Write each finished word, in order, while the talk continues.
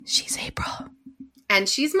She's April. And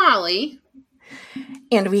she's Molly.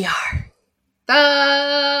 And we are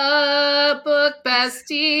the Book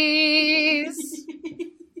Besties.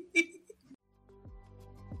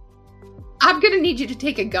 I'm going to need you to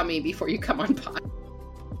take a gummy before you come on pod.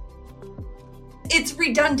 It's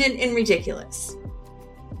redundant and ridiculous.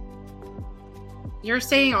 You're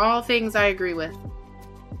saying all things I agree with.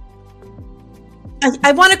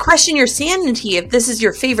 I want to question your sanity if this is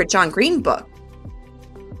your favorite John Green book.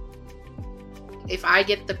 If I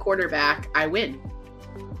get the quarterback, I win.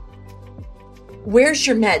 Where's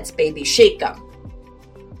your meds, baby? Shake them.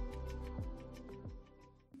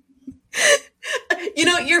 You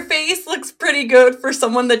know, your face looks pretty good for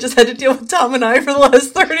someone that just had to deal with Tom and I for the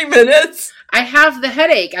last 30 minutes. I have the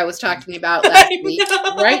headache I was talking about last week.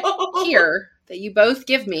 Right here. That you both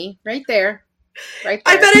give me. Right there. Right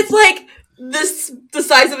there. I bet it's like the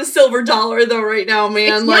size of a silver dollar, though, right now,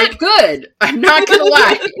 man. It's not good. I'm not going to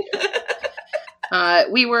lie.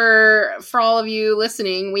 For all of you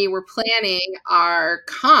listening, we were planning our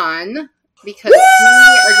con because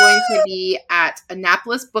we are going to be at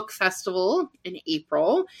Annapolis Book Festival in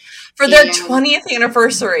April. For their 20th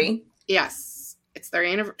anniversary. Yes. It's their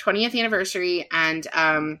 20th anniversary, and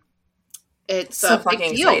it's so a big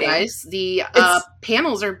deal, exciting. guys. The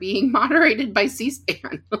panels are being moderated by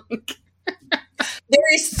C-SPAN.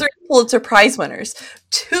 There is 3 Pulitzer Prize winners,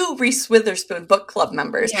 2 Reese Witherspoon Book Club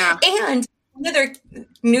members, and one of their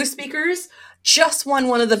new speakers just won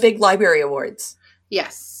one of the big library awards.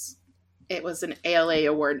 Yes. It was an ALA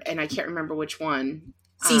award, and I can't remember which one.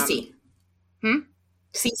 CC.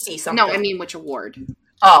 CC something. No, I mean which award.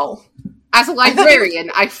 Oh. As a librarian,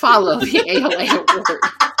 I follow the ALA award.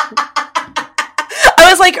 I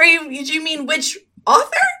was like, do you mean which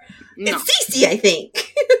author? No. It's CC, I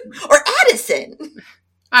think. Or Addison.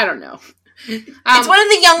 I don't know. It's one of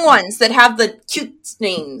the young ones that have the cute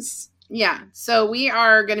names. Yeah. So we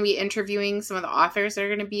are going to be interviewing some of the authors that are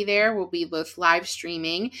going to be there. We'll be both live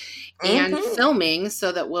streaming and filming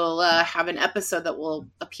so that we'll have an episode that will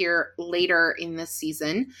appear later in this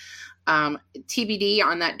season. TBD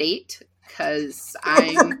on that date because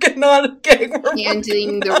I'm handing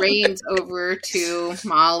the reins over to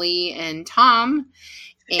Molly and Tom.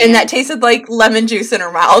 And that tasted like lemon juice in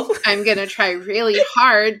her mouth. I'm going to try really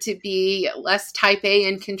hard to be less type A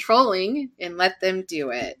and controlling and let them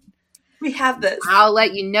do it. We have this. I'll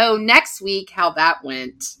let you know next week how that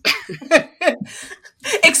went.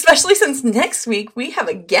 Especially since next week we have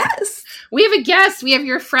a guest. We have a guest. We have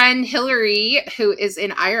your friend Hillary, who is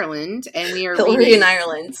in Ireland. And we are Hillary in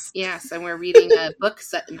Ireland. Yes, and we're reading a book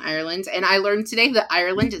set in Ireland. And I learned today that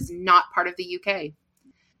Ireland is not part of the UK.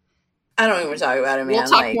 I don't even talk about it, man. We'll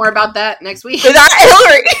talk more about that next week. With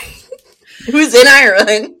Hillary, who's in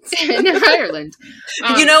Ireland. In Ireland.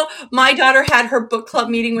 You know, my daughter had her book club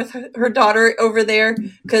meeting with her daughter over there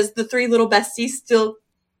because the 3 little besties still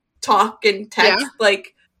talk and text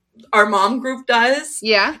like our mom group does.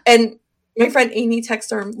 Yeah. And my friend Amy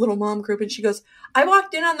texts our little mom group and she goes, I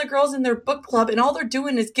walked in on the girls in their book club and all they're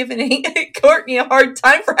doing is giving Courtney a hard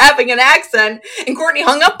time for having an accent. And Courtney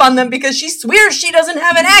hung up on them because she swears she doesn't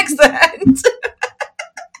have an accent.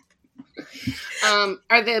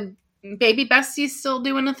 Are the baby besties still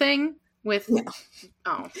doing a thing with? No.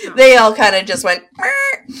 Oh, no. They all kind of just went.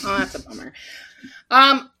 Oh, that's a bummer.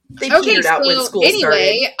 They petered out when school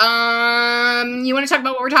started. You want to talk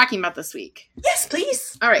about what we're talking about this week? Yes,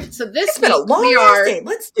 please. All right. So this it's been a long day.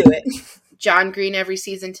 Let's do it. John Green every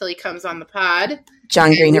season till he comes on the pod.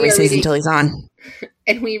 John Green every season till he's on.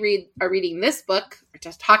 And we are reading this book, or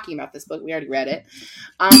just talking about this book. We already read it.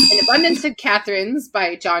 An Abundance of Catherines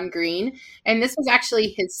by John Green. And this was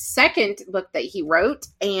actually his second book that he wrote.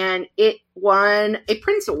 And it won a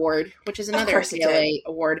Prince Award, which is another ALA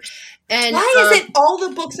award. And why is it all the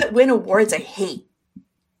books that win awards I hate?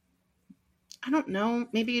 I don't know.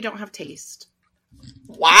 Maybe you don't have taste.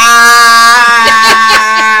 Wow.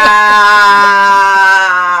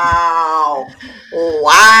 Wow.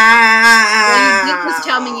 Well, you just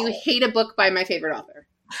tell me you hate a book by my favorite author.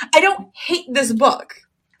 I don't hate this book.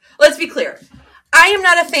 Let's be clear. I am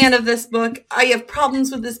not a fan of this book. I have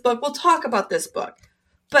problems with this book. We'll talk about this book.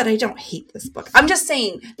 But I don't hate this book. I'm just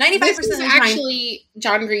saying, 95% this is of the time... actually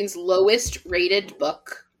John Green's lowest rated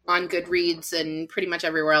book on Goodreads and pretty much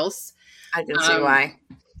everywhere else. I can see why.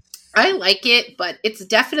 I like it, but it's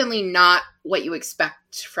definitely not what you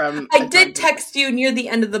expect from... I did text you near the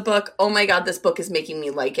end of the book, oh my god, this book is making me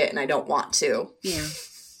like it, and I don't want to. Yeah.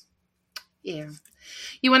 Yeah.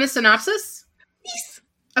 You want a synopsis? Yes.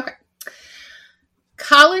 Okay.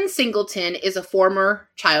 Colin Singleton is a former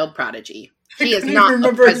child prodigy. He is not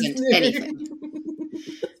a present anything.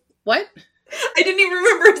 What? I didn't even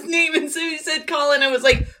remember his name, and so you said Colin. I was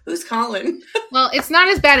like, who's Colin? Well, it's not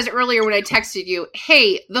as bad as earlier when I texted you,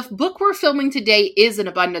 hey, the book we're filming today is An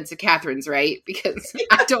Abundance of Catherine's, right? Because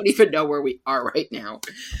I don't even know where we are right now.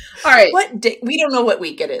 All right. What day? We don't know what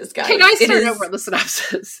week it is, guys. Can I start over the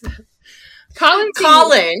synopsis?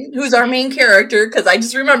 Colin, who's our main character, because I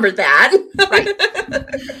just remembered that.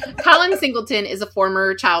 Right. Colin Singleton is a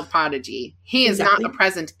former child prodigy. He is not a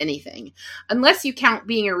present anything, unless you count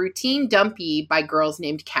being a routine dumpy by girls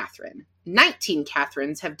named Catherine. 19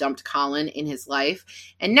 Catherines have dumped Colin in his life,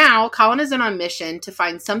 and now Colin is on a mission to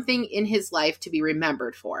find something in his life to be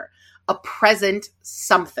remembered for. A present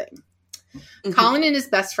something. Mm-hmm. Colin and his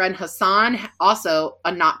best friend Hassan, also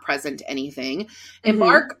a not present anything,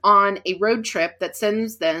 embark on a road trip that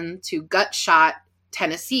sends them to Gutshot,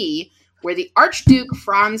 Tennessee, where the Archduke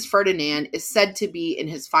Franz Ferdinand is said to be in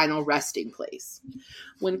his final resting place.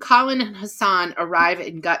 When Colin and Hassan arrive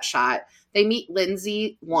in Gutshot, they meet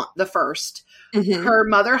Lindsay the First, her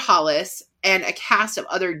mother Hollis, and a cast of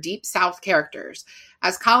other Deep South characters.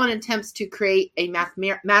 As Colin attempts to create a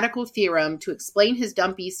mathematical theorem to explain his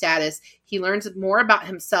dumpy status, he learns more about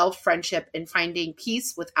himself, friendship, and finding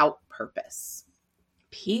peace without purpose.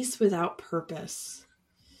 Peace without purpose.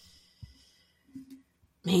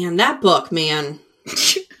 Man, that book, man.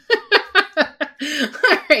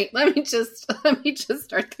 All right, let me just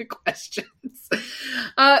start the questions.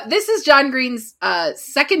 This is John Green's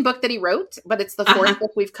second book that he wrote, but it's the fourth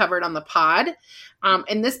book we've covered on the pod.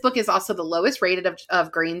 And this book is also the lowest rated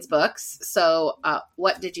of Green's books. So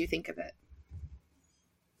what did you think of it?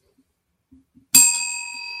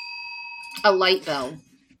 A light bell.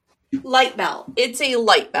 Light bell. It's a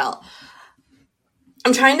light bell.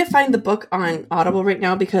 I'm trying to find the book on Audible right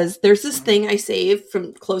now because there's this thing I saved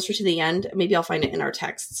from closer to the end. Maybe I'll find it in our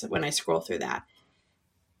texts when I scroll through that.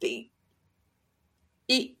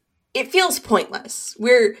 It feels pointless.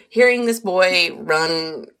 We're hearing this boy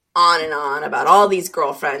run on and on about all these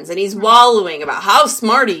girlfriends, and he's wallowing about how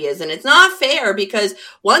smart he is, and it's not fair because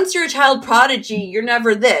once you're a child prodigy, you're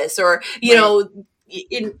never this, or, you know,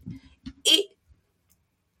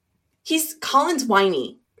 he's Colin's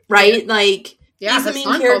whiny, right? Like, yeah, he's the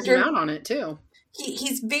main character. Calls him out on it too.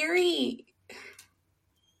 He's very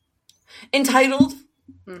entitled,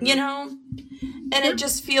 you know, and it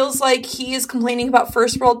just feels like he is complaining about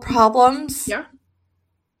first world problems. Yeah,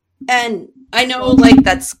 and I know, like,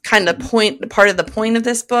 that's kind of part of the point of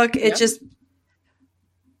this book. It just,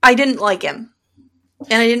 I didn't like him,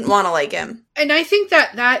 and I didn't want to like him. And I think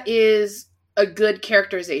that is a good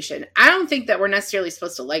characterization. I don't think that we're necessarily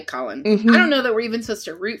supposed to like Colin. I don't know that we're even supposed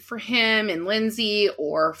to root for him and Lindsay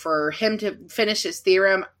or for him to finish his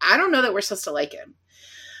theorem. I don't know that we're supposed to like him.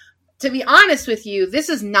 To be honest with you, this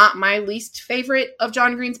is not my least favorite of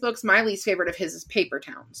John Green's books. My least favorite of his is Paper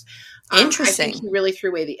Towns. Interesting. I think he really threw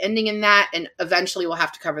away the ending in that, and eventually we'll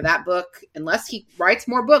have to cover that book unless he writes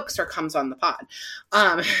more books or comes on the pod.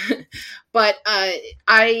 But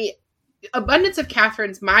Abundance of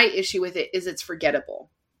Catherine's, my issue with it is it's forgettable.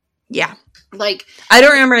 Yeah. Like, I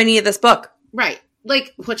don't remember any of this book. Right.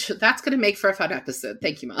 Like, which that's going to make for a fun episode.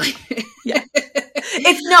 Thank you, Molly. Yeah.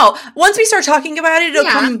 Once we start talking about it,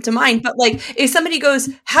 it'll come to mind. But, like, if somebody goes,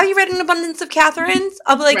 have you read An Abundance of Catherine's?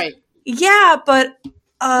 I'll be like, yeah, but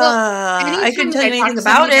I couldn't tell you anything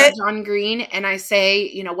about it. John Green, and I say,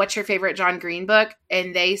 you know, what's your favorite John Green book?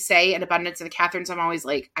 And they say An Abundance of Catherine's. I'm always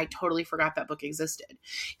like, I totally forgot that book existed.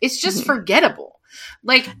 It's just forgettable.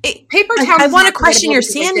 Like, Paper Towns. I want to question your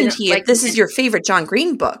sanity if this is your favorite John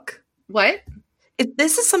Green book. What? If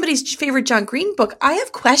this is somebody's favorite John Green book, I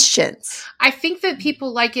have questions. I think that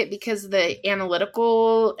people like it because of the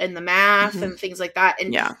analytical and the math and things like that.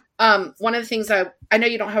 And one of the things I know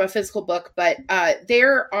you don't have a physical book, but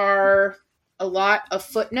there are a lot of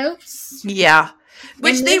footnotes. Yeah.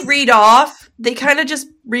 Which they read off. They kind of just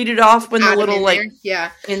read it off when the little, like,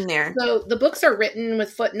 in there. So the books are written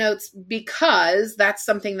with footnotes because that's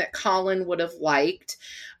something that Colin would have liked.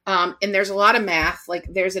 And there's a lot of math. Like,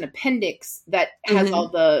 there's an appendix that has all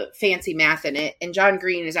the fancy math in it. And John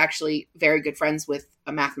Green is actually very good friends with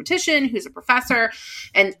a mathematician who's a professor.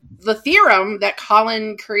 And the theorem that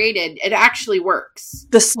Colin created, it actually works.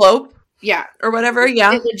 The slope? Yeah. Or whatever,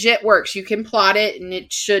 yeah. It legit works. You can plot it and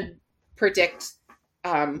it should predict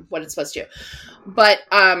what it's supposed to. But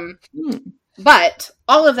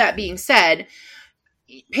all of that being said,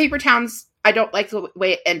 Paper Towns, I don't like the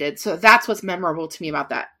way it ended. So that's what's memorable to me about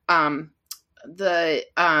that. The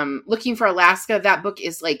Looking for Alaska, that book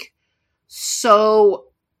is like so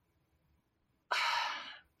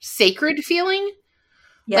sacred feeling.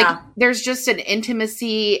 Yeah. Like, there's just an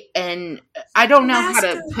intimacy, and I don't know how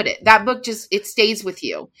to put it. That book just, it stays with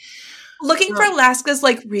you. Looking for Alaska is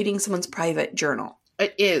like reading someone's private journal.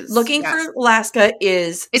 It is. Looking for Alaska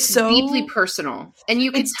is it's deeply personal. And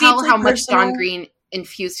you can tell how much John Green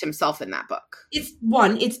infused himself in that book.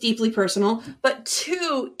 It's deeply personal. But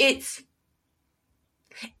 2, it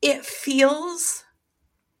feels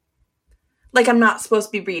like I'm not supposed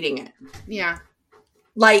to be reading it. Yeah.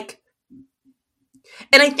 Like,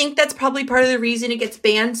 and I think that's probably part of the reason it gets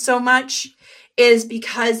banned so much is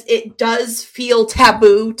because it does feel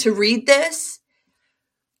taboo to read this.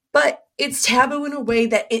 But it's taboo in a way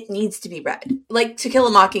that it needs to be read. Like To Kill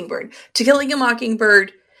a Mockingbird. To Killing a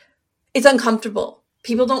Mockingbird, it's uncomfortable.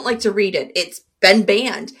 People don't like to read it. It's been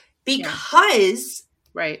banned because...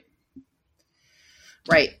 Right.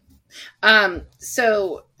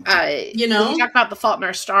 So, when you talk about The Fault in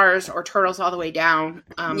Our Stars or Turtles All the Way Down,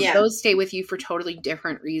 those stay with you for totally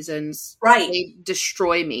different reasons. Right. They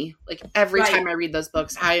destroy me. Like, every time I read those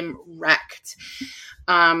books, I'm wrecked.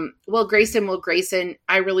 Will Grayson,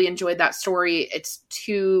 I really enjoyed that story. It's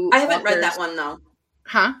 2 I haven't read that one, though.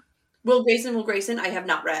 Huh? Will Grayson, I have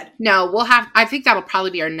not read. No, I think that'll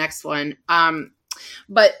probably be our next one.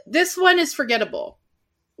 But this one is forgettable.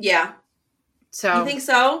 Yeah. So. You think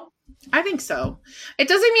so? I think so. It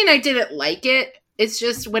doesn't mean I didn't like it. It's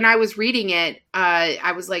just when I was reading it,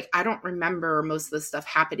 I was like, I don't remember most of the stuff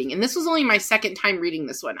happening. And this was only my second time reading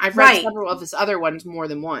this one. I've read several of his other ones more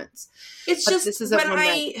than once. It's just this is one that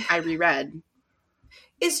I reread.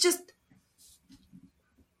 It's just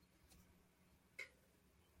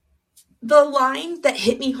the line that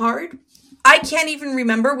hit me hard. I can't even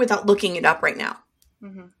remember without looking it up right now.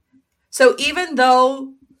 Mm-hmm. So even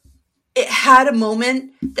though it had a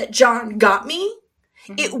moment that John got me,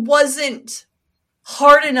 it wasn't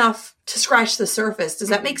hard enough to scratch the surface. Does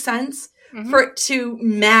that make sense? For it to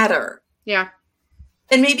matter. Yeah.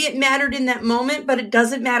 And maybe it mattered in that moment, but it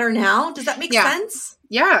doesn't matter now. Does that make sense?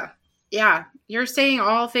 Yeah. Yeah. You're saying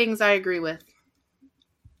all things I agree with.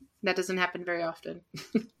 That doesn't happen very often.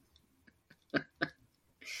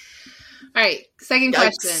 All right. Second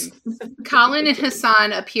question. Colin and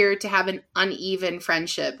Hassan appear to have an uneven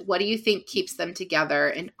friendship. What do you think keeps them together,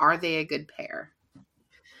 and are they a good pair?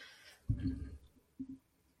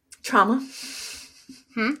 Trauma.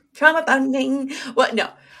 Trauma bonding. What?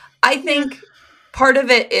 No. I think part of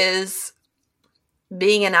it is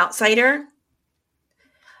being an outsider.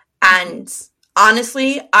 And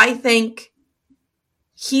honestly, I think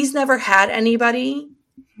he's never had anybody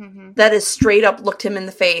that has straight up looked him in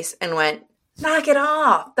the face and went, knock it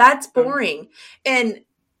off. That's boring. And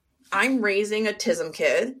I'm raising a TISM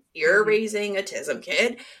kid. You're raising a TISM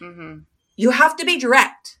kid. You have to be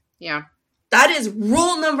direct. Yeah. That is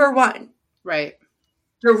rule number 1. Right.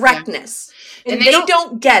 Directness. Yeah. And they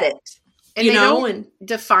don't get it. And they don't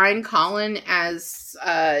define Colin as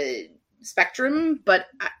spectrum, but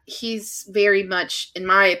he's very much, in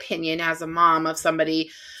my opinion, as a mom of somebody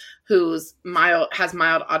who's has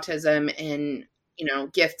mild autism and,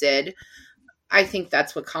 gifted. I think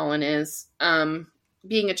that's what Colin is.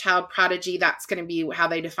 Being a child prodigy, that's going to be how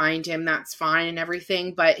they defined him. That's fine and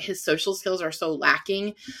everything, but his social skills are so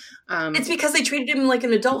lacking. It's because they treated him like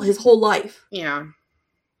an adult his whole life. Yeah.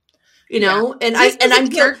 And I'm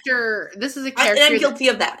character. This is a character. And I'm guilty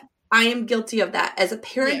of that. I am guilty of that as a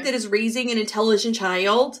parent that is raising an intelligent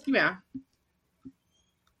child. Yeah.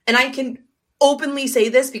 And I can openly say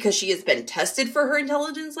this because she has been tested for her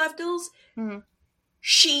intelligence levels. I'm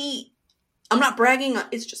not bragging.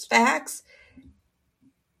 It's just facts.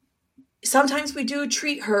 Sometimes we do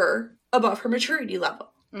treat her above her maturity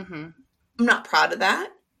level. I'm not proud of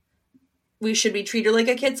that. We should be treated like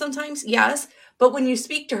a kid sometimes, yes. But when you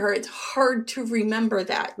speak to her, it's hard to remember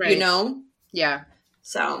that, Yeah.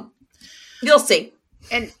 So, you'll see.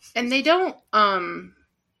 And they don't, I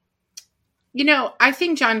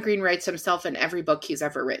think John Green writes himself in every book he's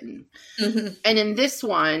ever written. And in this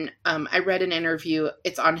one, I read an interview.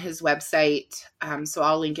 It's on his website, so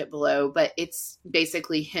I'll link it below. But it's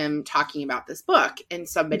basically him talking about this book. And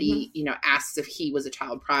somebody, asks if he was a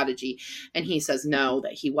child prodigy. And he says no,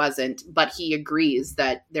 that he wasn't. But he agrees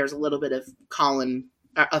that there's a little bit of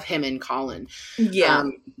him in Colin. Yeah.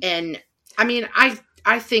 And, I mean,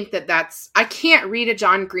 I think I can't read a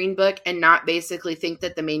John Green book and not basically think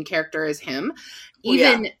that the main character is him.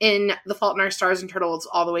 Even in The Fault in Our Stars and Turtles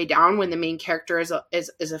All the Way Down, when the main character is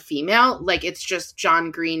a female, like, it's just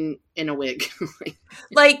John Green in a wig.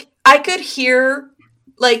 Like, I could hear,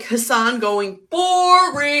 like, Hassan going,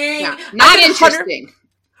 boring. Yeah, not interesting.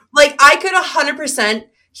 Like, I could 100%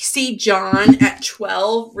 see John at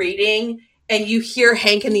 12 reading, and you hear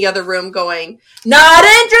Hank in the other room going, not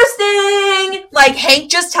interesting! Like,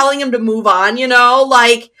 Hank just telling him to move on,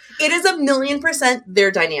 Like, it is 1,000,000%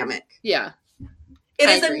 their dynamic. Yeah. It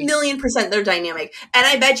is a million% their dynamic. And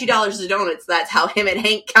I bet you dollars to donuts that's how him and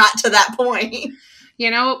Hank got to that point. You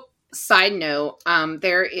know, side note,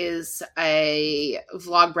 there is a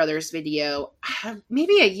Vlogbrothers video,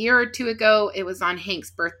 maybe a year or two ago. It was on Hank's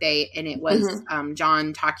birthday, and it was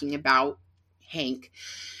John talking about Hank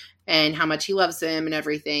and how much he loves him and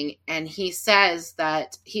everything. And he says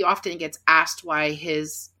that he often gets asked why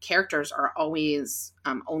his characters are always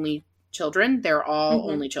only children. They're all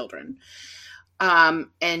only children.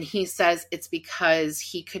 And he says it's because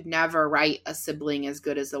he could never write a sibling as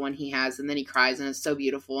good as the one he has. And then he cries, and it's so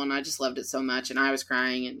beautiful. And I just loved it so much. And I was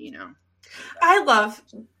crying, and, you know. I love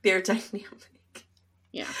their dynamic.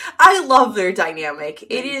 Yeah. I love their dynamic.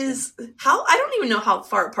 It is I don't even know how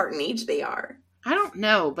far apart in age they are. I don't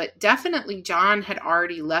know, but definitely John had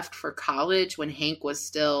already left for college when Hank was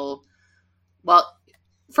still, well,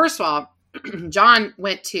 first of all, John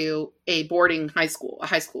went to a high school.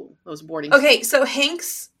 It was boarding. Okay, so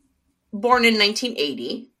Hank's born in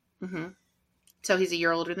 1980. Mm-hmm. So he's a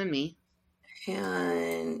year older than me.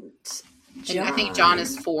 And I think John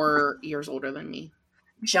is 4 years older than me.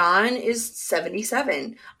 John is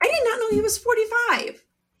 77. I did not know he was 45.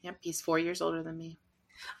 Yep, he's 4 years older than me.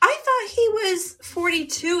 I thought he was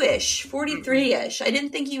 42-ish, 43-ish. I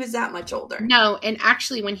didn't think he was that much older. No, and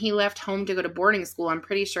actually when he left home to go to boarding school, I'm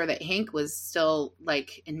pretty sure that Hank was still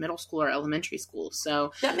like in middle school or elementary school.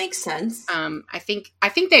 So that makes sense. I think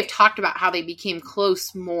they've talked about how they became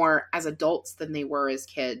close more as adults than they were as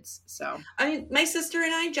kids. So I mean, my sister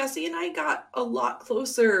and I, Jessie and I, got a lot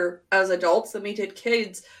closer as adults than we did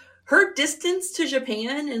kids. Her distance to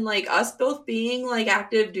Japan and like us both being like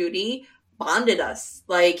active duty bonded us.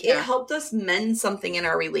 Like it helped us mend something in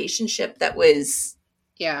our relationship that was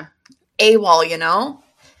AWOL, you know?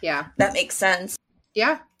 Yeah. That makes sense.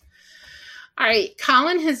 Yeah. All right.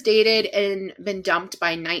 Colin has dated and been dumped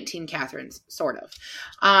by 19 Catherines, sort of.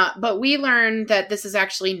 But we learned that this is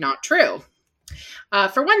actually not true.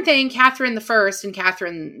 For one thing, Catherine the First and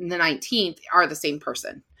Catherine the 19th are the same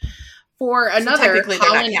person. For another,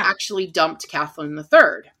 Colin actually dumped Catherine the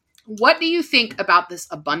Third. What do you think about this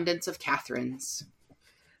abundance of Catherines?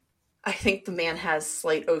 I think the man has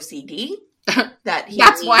slight OCD.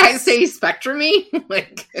 That's why I say spectrum-y.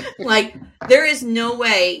 like, there is no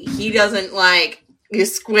way he doesn't, like, you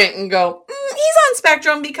squint and go, he's on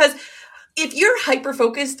spectrum, because if you're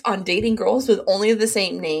hyper-focused on dating girls with only the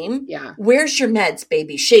same name, where's your meds,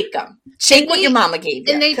 baby? Shake them. Shake what your mama gave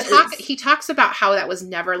you. And he talks about how that was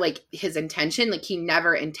never, like, his intention. Like, he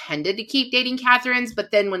never intended to keep dating Catherines,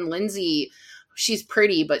 but then when Lindsay, she's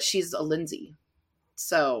pretty, but she's a Lindsay.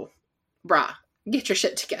 So, brah, get your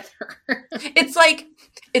shit together. It's like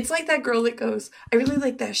that girl that goes, I really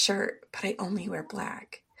like that shirt, but I only wear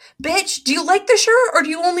black. Bitch, do you like the shirt or do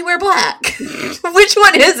you only wear black? Which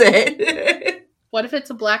one is it? What if it's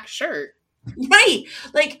a black shirt? Right.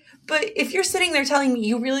 Like, but if you're sitting there telling me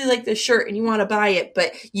you really like this shirt and you want to buy it,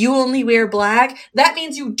 but you only wear black, that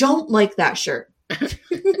means you don't like that shirt.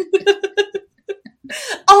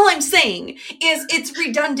 All I'm saying is it's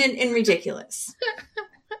redundant and ridiculous.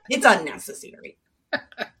 It's unnecessary.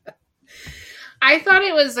 I thought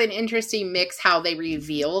it was an interesting mix how they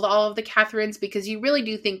revealed all of the Catherines, because you really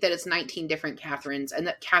do think that it's 19 different Catherines, and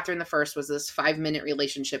that Catherine the First was this 5-minute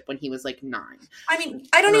relationship when he was like 9. I mean,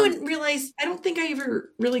 I don't even realize, I don't think I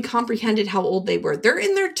ever really comprehended how old they were. They're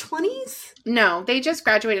in their 20s? No, they just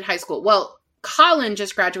graduated high school. Well, Colin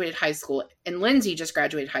just graduated high school, and Lindsay just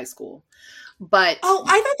graduated high school. But oh,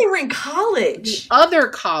 I thought they were in college. The other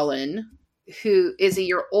Colin, who is a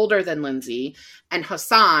year older than Lindsay, and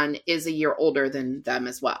Hassan is a year older than them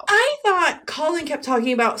as well. I thought Colin kept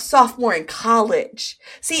talking about sophomore in college.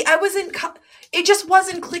 See, I wasn't, it just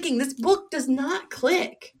wasn't clicking. This book does not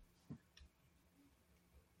click.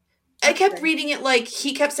 I kept reading it like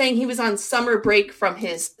he kept saying he was on summer break from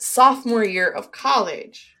his sophomore year of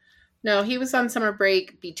college. No, he was on summer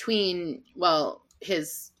break between, well,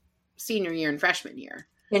 his senior year and freshman year.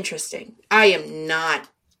 Interesting. I am not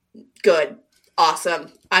good.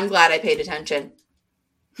 Awesome. I'm glad I paid attention.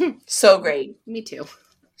 So great. Me too.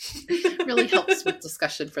 Really helps with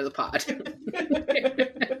discussion for the pod. I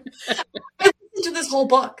listened to this whole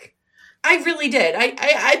book. I really did.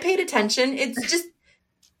 I paid attention. It's just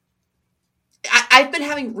I've been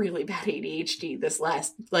having really bad ADHD this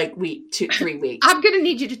last week, 3 weeks. I'm gonna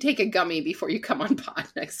need you to take a gummy before you come on pod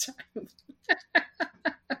next time.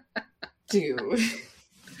 Dude.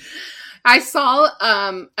 I saw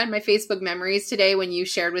on my Facebook memories today when you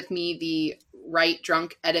shared with me the write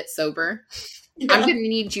drunk, edit sober. Yeah. I'm going to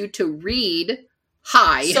need you to read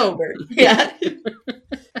high. Sober. Yeah.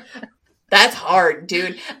 That's hard,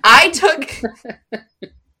 dude. I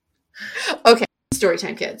Okay, story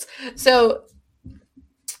time, kids. So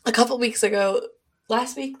a couple weeks ago,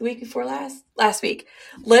 last week, the week before last week,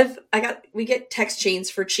 we get text chains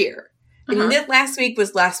for cheer. And then last week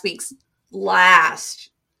was last week's last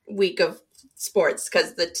week of sports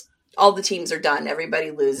because all the teams are done.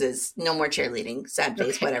 Everybody loses. No more cheerleading. Sad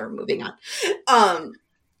face, whatever, moving on.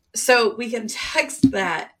 So we get a text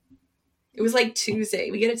that it was like Tuesday.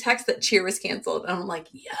 We get a text that cheer was canceled. And I'm like,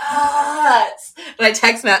 yes. And I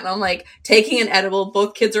text Matt and I'm like, taking an edible.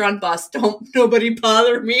 Both kids are on bus. Don't nobody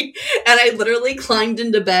bother me. And I literally climbed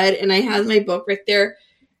into bed and I had my book right there.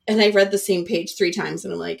 And I read the same page 3 times.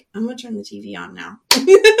 And I'm like, I'm going to turn the TV on now.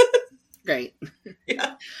 Great.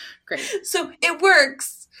 Yeah. Great. So it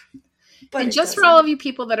works. But and just for all of you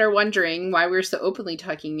people that are wondering why we're so openly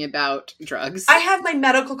talking about drugs. I have my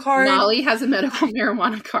medical card. Molly has a medical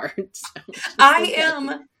marijuana card. So I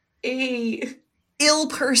am a ill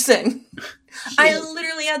person. I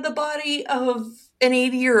literally had the body of an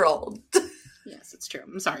 80-year-old. Yes, it's true.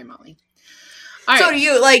 I'm sorry, Molly. All right. So do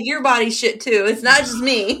you. Like, your body's shit, too. It's not just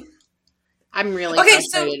me. I'm really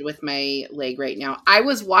frustrated with my leg right now. I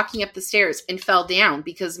was walking up the stairs and fell down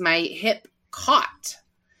because my hip caught.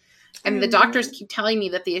 And the doctors keep telling me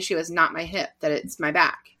that the issue is not my hip, that it's my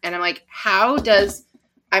back. And I'm like,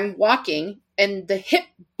 I'm walking and the hip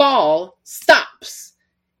ball stops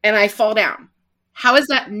and I fall down. How is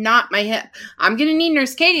that not my hip? I'm going to need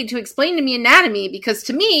Nurse Katie to explain to me anatomy because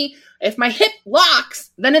to me, if my hip locks,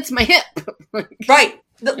 then it's my hip. Right.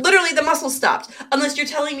 Literally the muscle stopped. Unless you're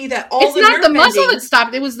telling me that it's not the muscle that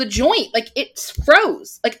stopped. It was the joint. Like it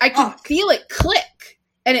froze. Like I could feel it click.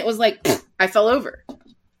 And it was like, I fell over.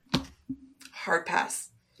 Hard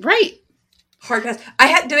pass. Right. Hard pass.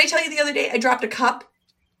 Did I tell you the other day I dropped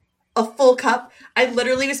a full cup. I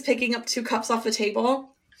literally was picking up 2 cups off the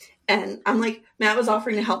table and I'm like, Matt was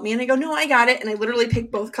offering to help me and I go, no, I got it. And I literally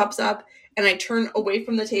picked both cups up and I turn away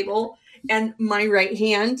from the table and my right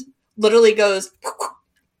hand literally goes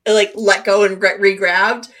like let go and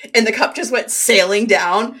re-grabbed and the cup just went sailing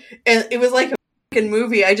down and it was like a fucking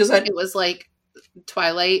movie. It was like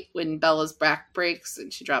Twilight when Bella's back breaks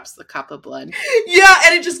and she drops the cup of blood. Yeah,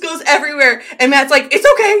 and it just goes everywhere. And Matt's like, it's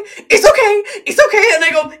okay. It's okay. It's okay. And I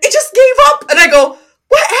go, it just gave up. And I go,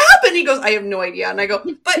 what happened? He goes, I have no idea. And I go,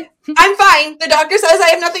 but I'm fine. The doctor says I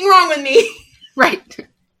have nothing wrong with me. Right.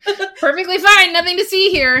 Perfectly fine. Nothing to see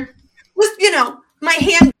here. My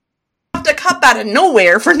hand dropped a cup out of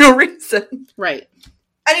nowhere for no reason. Right.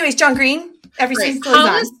 Anyways, John Green, everything's going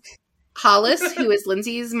on. Hollis, who is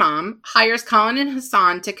Lindsay's mom, hires Colin and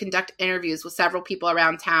Hassan to conduct interviews with several people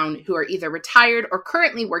around town who are either retired or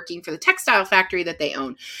currently working for the textile factory that they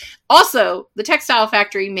own. Also, the textile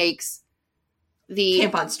factory makes the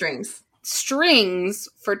tampon strings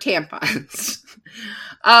for tampons.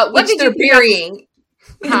 Which they're burying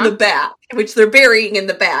in the back. Which they're burying in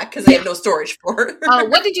the back because they have no storage for.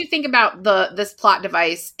 What did you think about this plot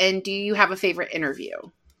device, and do you have a favorite interview?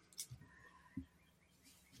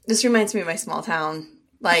 This reminds me of my small town.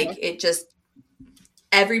 Like, it just,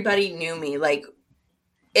 everybody knew me. Like,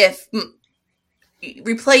 if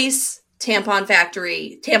replace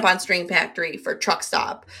tampon string factory for truck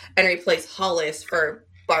stop and replace Hollis for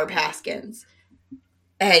Barb Haskins.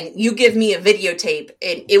 And you give me a videotape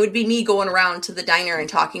and it would be me going around to the diner and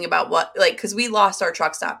talking about because we lost our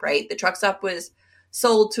truck stop, right? The truck stop was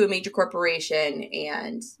sold to a major corporation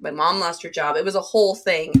and my mom lost her job. It was a whole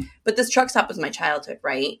thing. But this truck stop was my childhood,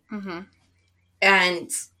 right? Mm-hmm.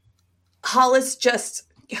 And Hollis just,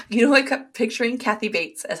 I kept picturing Kathy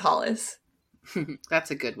Bates as Hollis.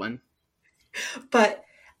 That's a good one. But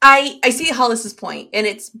I see Hollis's point, and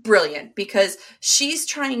it's brilliant because she's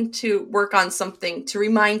trying to work on something to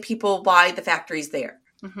remind people why the factory's there,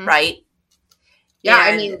 right? Yeah,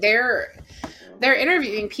 and I mean, they're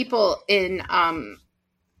interviewing people in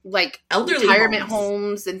elderly retirement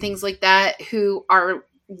homes and things like that who are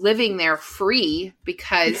living there free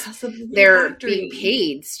because they're being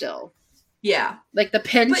paid still. Yeah. Like the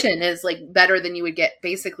pension is better than you would get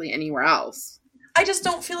basically anywhere else. I just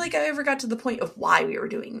don't feel like I ever got to the point of why we were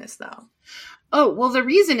doing this though. Oh, well, the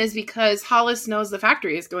reason is because Hollis knows the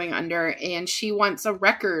factory is going under and she wants a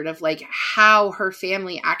record of how her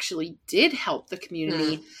family actually did help the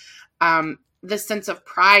community. The sense of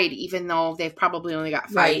pride, even though they've probably only got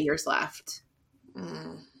 5 years left.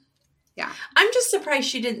 Yeah. I'm just surprised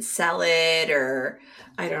she didn't sell it or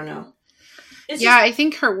I don't know. I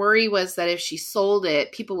think her worry was that if she sold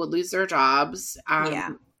it, people would lose their jobs.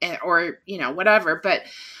 Or, whatever. But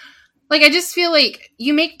I just feel like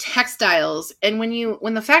you make textiles and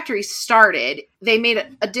when the factory started, they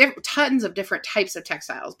made tons of different types of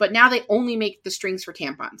textiles, but now they only make the strings for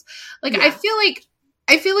tampons. I feel like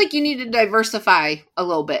I feel like you need to diversify a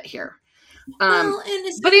little bit here. Well, and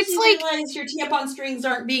as but soon as it's you like realize your tampon strings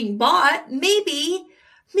aren't being bought, maybe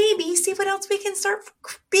see what else we can start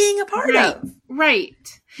being a part of.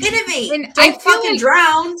 Right. Innovate. And Don't fucking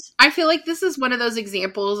drown. I feel like this is one of those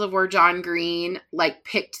examples of where John Green like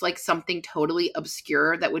picked like something totally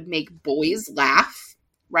obscure that would make boys laugh,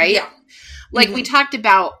 right? Yeah. Like we talked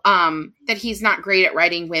about that he's not great at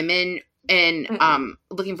writing women and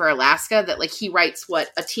Looking for Alaska, that like he writes what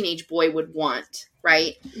a teenage boy would want,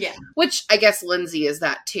 right? Yeah. Which I guess Lindsay is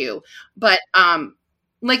that too. But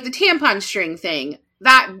like the tampon string thing,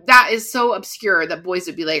 that is so obscure that boys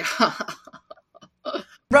would be like,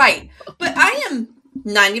 right. But I am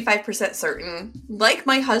 95% certain, like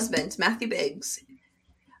my husband, Matthew Biggs,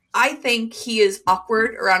 I think he is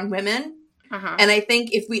awkward around women. And I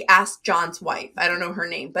think if we asked John's wife, I don't know her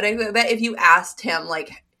name, but I bet if you asked him,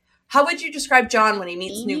 like, how would you describe John when he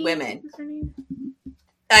meets new women?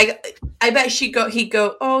 I bet he'd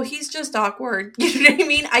go, oh, he's just awkward. You know what I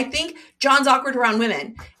mean? I think John's awkward around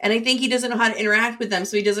women, and I think he doesn't know how to interact with them,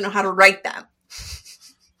 so he doesn't know how to write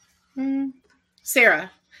them.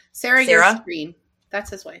 Sarah Green. That's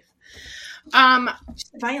his wife. She's a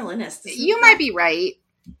violinist. You might be right.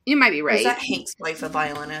 Is that Hank's wife a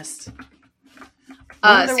violinist?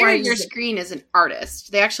 Sarah Green is an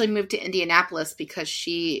artist. They actually moved to Indianapolis because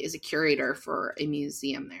she is a curator for a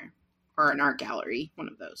museum there. Or an art gallery, one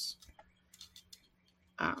of those.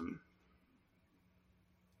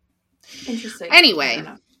 Interesting. Anyway,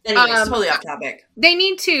 totally off topic. They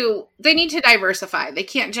need to diversify. They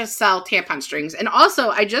can't just sell tampon strings. And also,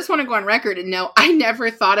 I just want to go on record and know I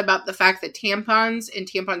never thought about the fact that tampons and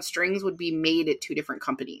tampon strings would be made at two different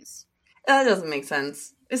companies. That doesn't make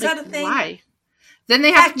sense. Is like, that a thing? Why? Then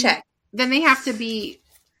they have check. Then they have to be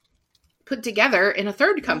put together in a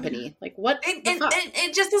third company. Like what? And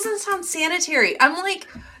it just doesn't sound sanitary. I'm like,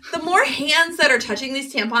 the more hands that are touching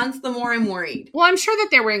these tampons, the more I'm worried. Well, I'm sure that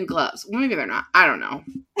they're wearing gloves. Well, maybe they're not. I don't know.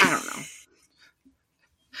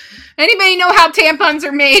 Anybody know how tampons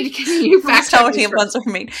are made? Can you fact check how tampons are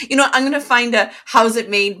made? You know what? I'm going to find a how's it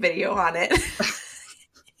made video on it.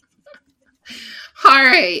 All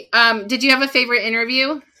right. Did you have a favorite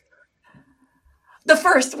interview? The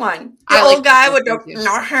first one. The old guy would go,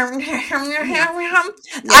 I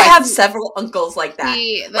have several uncles like that.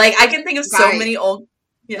 Like, I can think of so many old...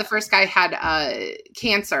 Yeah. The first guy had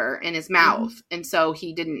cancer in his mouth, and so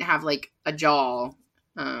he didn't have, like, a jaw.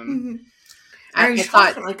 I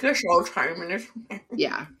thought... like this all the time.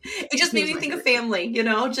 Yeah. It just made me think of family, you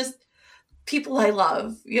know? Just people I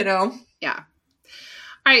love, you know? Yeah.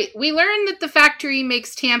 All right. We learned that the factory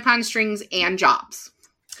makes tampon strings and jobs.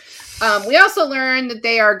 We also learned that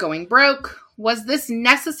they are going broke. Was this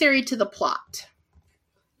necessary to the plot?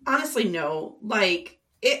 Honestly, no. Like,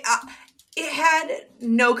 it had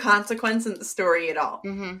no consequence in the story at all.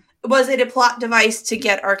 Was it a plot device to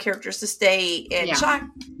get our characters to stay in shot?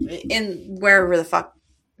 In wherever the fuck.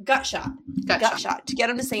 Gut shot. To get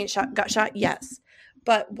them to stay in gut shot, yes.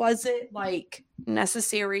 But was it, like,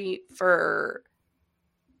 necessary for...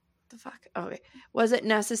 the fuck? Okay. Was it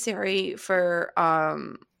necessary for...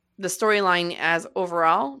 the storyline as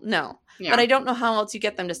overall? No. Yeah. But I don't know how else you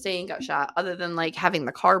get them to stay in gut shot other than like having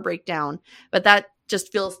the car break down. But that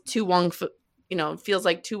just feels too Wong Fu, you know, feels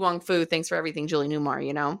like too Wong Fu. Thanks for everything, Julie Newmar,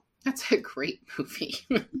 you know? That's a great movie.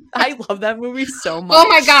 I love that movie so much. Oh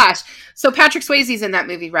my gosh. So Patrick Swayze's in that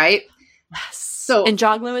movie, right? Yes. So and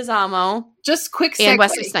John Leguizamo. Just quick segue. And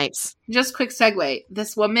Wesley Snipes. Just quick segue.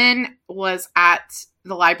 This woman was at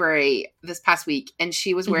the library this past week, and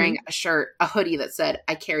she was wearing a hoodie that said,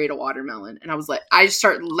 "I carried a watermelon." And I was like, I just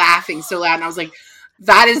started laughing so loud, and I was like,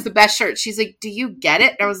 that is the best shirt. She's like, do you get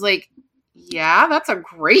it? And I was like, yeah, that's a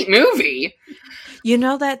great movie. You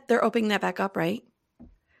know that they're opening that back up, right?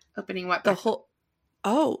 Opening what? The whole...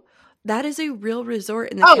 Oh, that is a real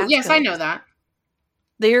resort in the Catskills. Yes, I know that.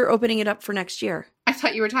 They're opening it up for next year. I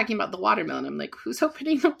thought you were talking about the watermelon. I'm like, who's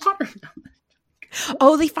opening the watermelon?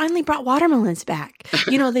 Oh, they finally brought watermelons back.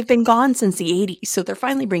 You know, they've been gone since the 80s, so they're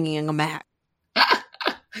finally bringing them back.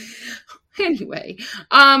 Anyway,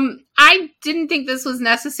 I didn't think this was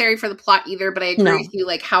necessary for the plot either, but I agree with you.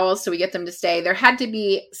 Like, how else do we get them to stay? There had to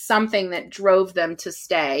be something that drove them to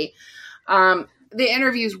stay. The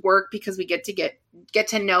interviews work because we get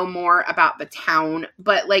to know more about the town,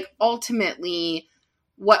 but like ultimately,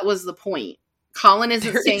 what was the point? Colin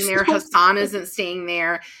isn't staying there. Hassan isn't staying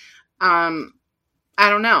there. I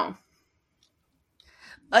don't know.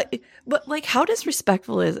 But like, how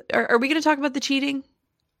disrespectful is it? Are we going to talk about the cheating?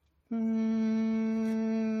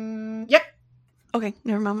 Yep. Okay,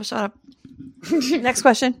 never mind. Shut up. Next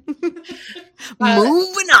question.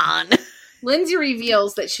 Moving on. Lindsay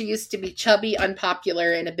reveals that she used to be chubby,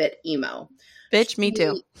 unpopular, and a bit emo. Bitch, me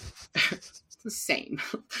too. Same.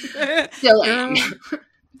 Still am.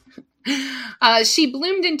 She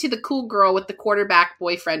bloomed into the cool girl with the quarterback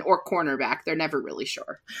boyfriend or cornerback. They're never really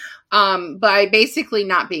sure. By basically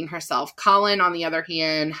not being herself. Colin, on the other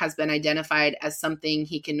hand, has been identified as something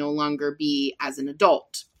he can no longer be as an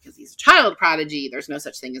adult because he's a child prodigy. There's no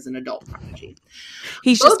such thing as an adult prodigy.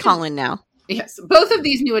 He's just Colin now. Yes. Both of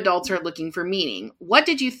these new adults are looking for meaning. What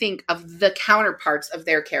did you think of the counterparts of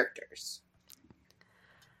their characters?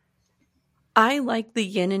 I like the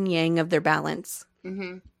yin and yang of their balance.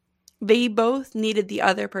 Mm-hmm. They both needed the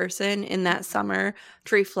other person in that summer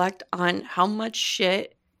to reflect on how much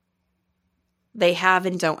shit they have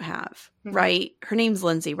and don't have, right? Her name's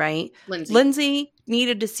Lindsay, right? Lindsay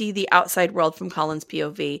needed to see the outside world from Colin's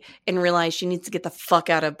POV and realize she needs to get the fuck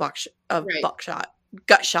out of Buckshot.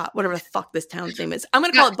 Gut shot, whatever the fuck this town's name is. I'm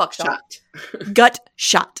going to call it Buckshot. Gut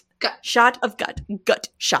shot. Shot of gut. Gut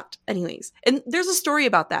shot. Anyways. And there's a story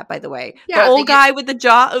about that, by the way. Yeah, the old guy with the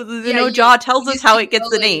jaw, no jaw tells us how it gets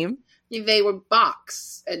the name. They were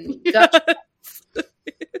box and gut.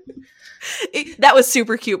 That was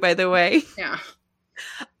super cute, by the way. Yeah.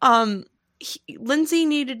 Lindsay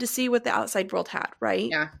needed to see what the outside world had, right?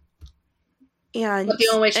 Yeah. But the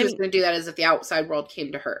only way she was going to do that is if the outside world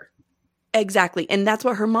came to her. Exactly. And that's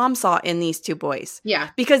what her mom saw in these two boys.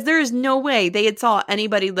 Yeah. Because there is no way they had saw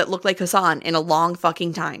anybody that looked like Hassan in a long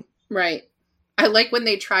fucking time. Right. I like when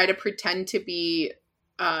they try to pretend to be,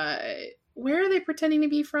 where are they pretending to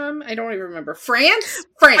be from? I don't even remember. France.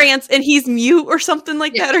 And he's mute or something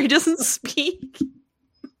like that, or he doesn't speak.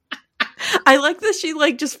 I like that she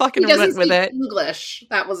just fucking went with it. English.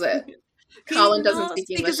 That was it. Colin doesn't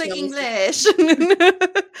speak English.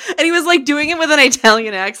 And he was doing it with an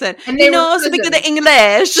Italian accent. And they speak the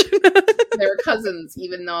English. They're cousins,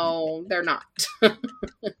 even though they're not.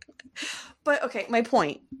 But okay, my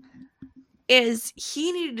point is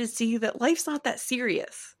he needed to see that life's not that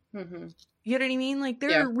serious. Mm-hmm. You know what I mean?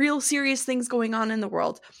 There are real serious things going on in the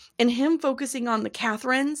world. And him focusing on the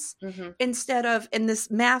Catherines instead of in this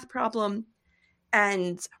math problem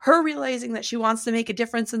and her realizing that she wants to make a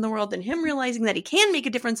difference in the world and him realizing that he can make a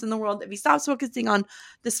difference in the world if he stops focusing on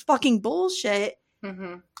this fucking bullshit.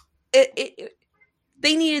 Mm-hmm.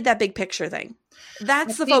 They needed that big picture thing.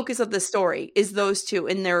 That's the focus of the story is those two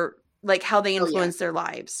and their how they influence their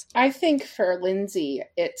lives. I think for Lindsay,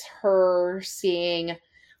 it's her seeing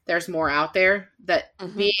there's more out there, that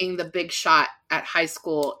being the big shot at high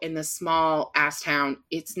school in the small ass town,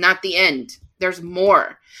 it's not the end. There's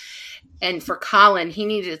more. And for Colin, he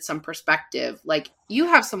needed some perspective. You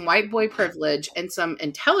have some white boy privilege and some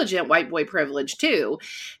intelligent white boy privilege too.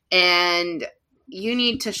 And you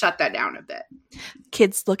need to shut that down a bit.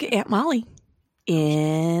 Kids, look at Aunt Molly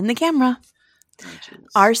in the camera. Oh,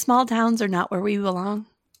 our small towns are not where we belong.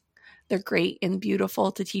 They're great and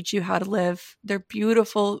beautiful to teach you how to live. They're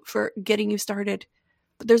beautiful for getting you started.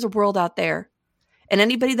 But there's a world out there. And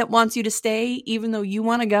anybody that wants you to stay, even though you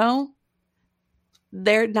want to go,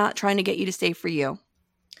 they're not trying to get you to stay for you.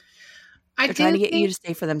 They're trying to get you to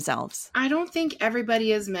stay for themselves. I don't think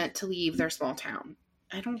everybody is meant to leave their small town.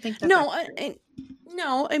 I don't think that's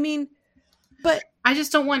but I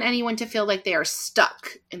just don't want anyone to feel like they are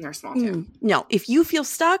stuck in their small town. No, if you feel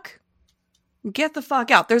stuck, get the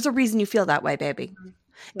fuck out. There's a reason you feel that way, baby.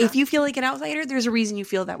 Yeah. If you feel like an outsider, there's a reason you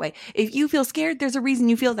feel that way. If you feel scared, there's a reason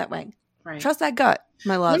you feel that way. Right. Trust that gut,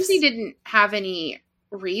 my love. Lindsay didn't have any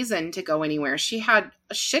reason to go anywhere. She had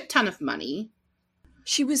a shit ton of money.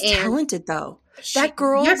 She was talented, though. That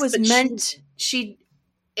girl was meant... She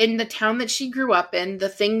in the town that she grew up in, the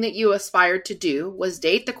thing that you aspired to do was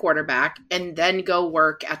date the quarterback and then go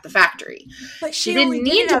work at the factory. But she didn't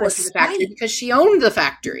need to work at the factory because she owned the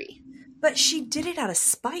factory. But she did it out of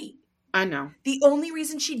spite. I know. The only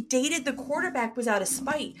reason she dated the quarterback was out of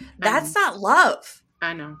spite. That's not love.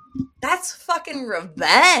 I know. That's fucking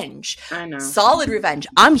revenge. I know. Solid revenge.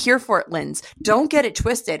 I'm here for it, Linz. Don't get it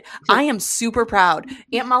twisted. I am super proud.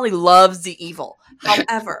 Aunt Molly loves the evil.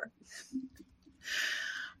 However...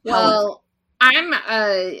 Well, I'm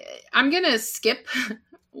gonna skip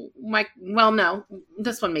no,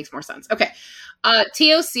 this one makes more sense. Okay.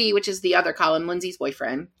 TOC, which is the other Colin, Lindsay's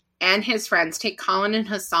boyfriend, and his friends take Colin and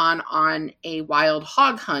Hassan on a wild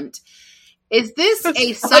hog hunt. Is this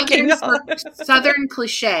a southern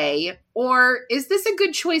cliche, or is this a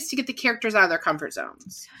good choice to get the characters out of their comfort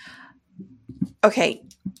zones? Okay,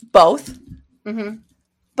 both. Mm-hmm.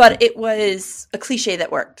 But it was a cliche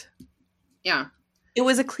that worked. Yeah. It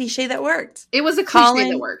was a cliche that worked. It was a cliche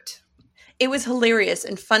that worked. It was hilarious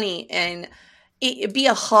and funny, and be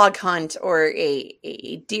a hog hunt or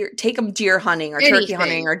a deer, take them deer hunting or Anything turkey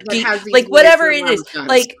hunting or that like whatever it is.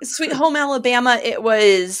 Like Sweet Home Alabama, it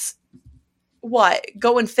was what,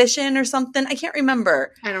 going fishing or something. I can't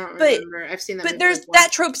remember. I don't remember. I've seen that. But there's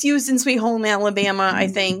that trope's used in Sweet Home Alabama, I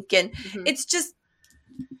think, and it's just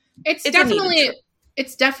it's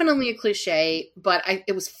definitely a cliche, but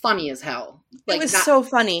it was funny as hell. Like, it was so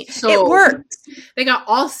funny. It worked. They got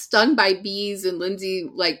all stung by bees, and Lindsay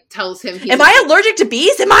like tells him, "Am I allergic to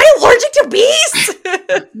bees? Am I allergic to bees?"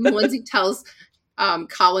 Lindsay tells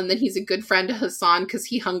Colin that he's a good friend to Hassan because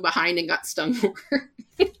he hung behind and got stung more.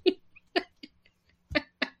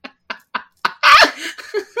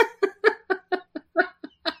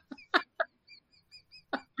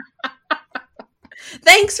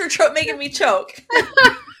 Thanks for making me choke.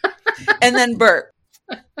 And then burp.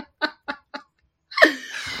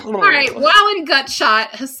 All right. While in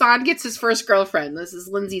Gutshot, Hassan gets his first girlfriend. This is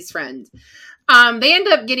Lindsay's friend. They end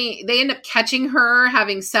up catching her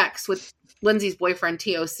having sex with Lindsay's boyfriend,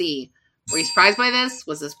 TOC. Were you surprised by this?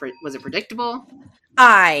 Was it predictable?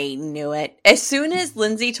 I knew it. As soon as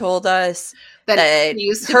Lindsay told us that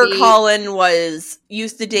Colin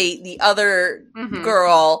used to date the other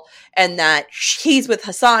girl and that he's with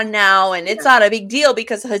Hassan now and it's not a big deal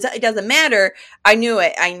because it doesn't matter, I knew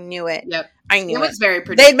it. Yep. I knew it. It was very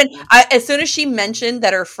predictable. As soon as she mentioned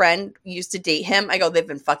that her friend used to date him, I go, they've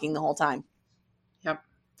been fucking the whole time. Yep.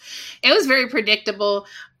 It was very predictable.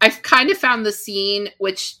 I've kind of found the scene,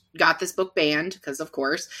 which got this book banned, because of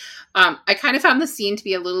course, I kind of found the scene to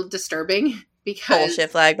be a little disturbing because...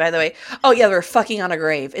 Bullshit flag, by the way. Oh yeah, they're fucking on a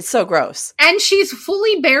grave. It's so gross. And she's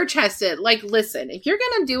fully bare-chested. Like, listen, if you're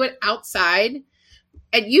gonna do it outside,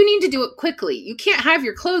 and you need to do it quickly. You can't have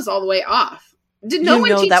your clothes all the way off. Did no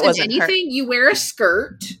one teach them anything? Her. You wear a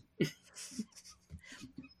skirt.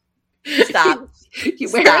 Stop.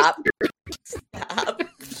 Stop.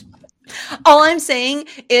 All I'm saying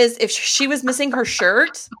is if she was missing her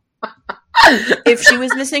shirt,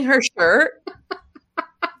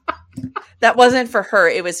 that wasn't for her.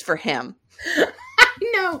 It was for him. I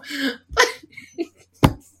know.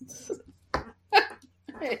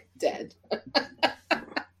 I'm dead.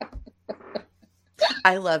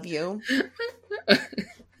 I love you.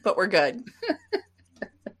 But we're good.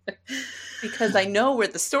 Because I know where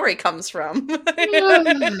the story comes from. It's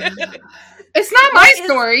not my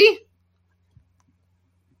story.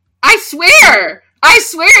 I swear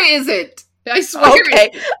it isn't. I swear.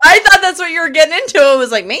 Okay. I thought that's what you were getting into. I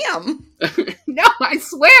was like, ma'am. No, I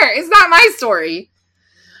swear. It's not my story.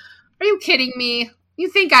 Are you kidding me? You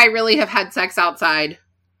think I really have had sex outside?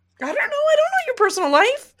 I don't know. I don't know your personal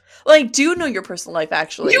life. Well, I do know your personal life,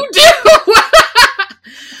 actually. You do?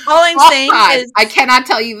 All I'm saying is... I cannot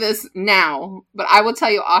tell you this now, but I will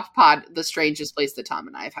tell you off pod the strangest place that Tom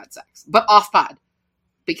and I have had sex. But off pod.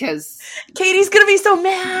 Because... Katie's going to be so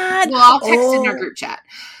mad. Well, I'll text in our group chat.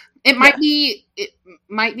 It might be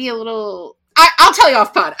a little... I'll tell you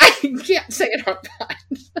off pod. I can't say it off pod.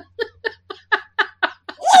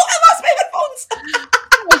 Oh, I lost my headphones.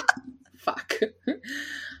 Fuck.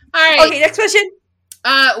 All right. Okay, next question.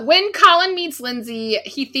 When Colin meets Lindsay,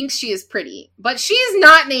 he thinks she is pretty, but she's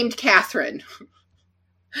not named Catherine.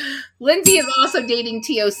 Lindsay is also dating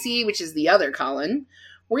TOC, which is the other Colin.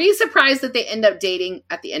 Were you surprised that they end up dating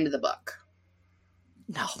at the end of the book?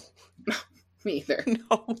 No. Me either.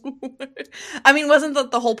 No. I mean, wasn't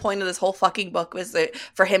that the whole point of this whole fucking book was that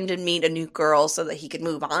for him to meet a new girl so that he could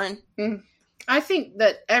move on? Mm. I think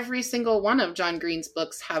that every single one of John Green's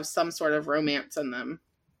books have some sort of romance in them.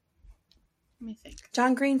 Let me think.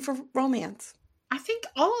 John Green for romance. I think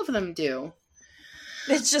all of them do.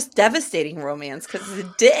 It's just devastating romance because he's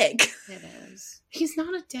a dick. It is. He's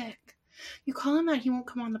not a dick. You call him that, he won't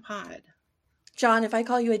come on the pod. John, if I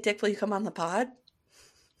call you a dick, will you come on the pod?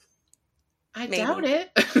 I doubt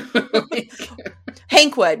it.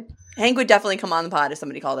 Hank would. Hank would definitely come on the pod if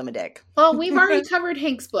somebody called him a dick. Well, we've already covered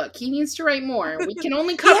Hank's book. He needs to write more. We can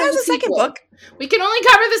only cover he has the a second sequel. book. We can only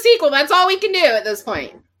cover the sequel. That's all we can do at this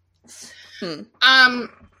point.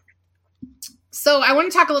 So I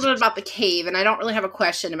want to talk a little bit about the cave, and I don't really have a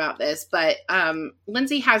question about this, but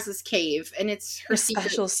Lindsay has this cave, and it's her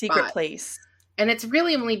special secret place. And it's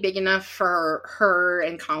really only big enough for her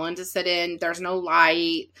and Colin to sit in. There's no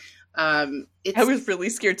light. I was really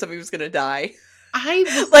scared somebody was gonna die.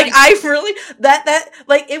 It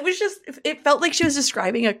was just, it felt like she was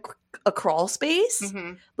describing a crawl space.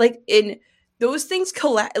 Mm-hmm. Like in those things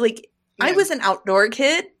I was an outdoor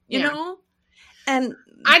kid, you know? And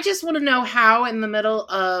I just want to know how in the middle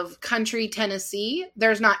of country Tennessee,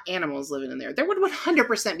 there's not animals living in there. There would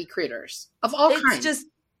 100% be critters of all kinds.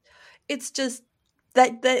 It's just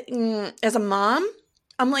as a mom,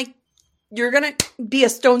 I'm like, you're gonna be a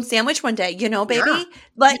stone sandwich one day, baby. Yeah.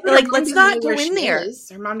 Like let's not go in there.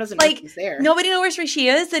 Her mom doesn't know she's there. Nobody knows where she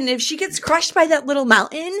is, and if she gets crushed by that little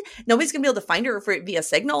mountain, nobody's gonna be able to find her via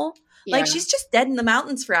signal. Yeah. Like, she's just dead in the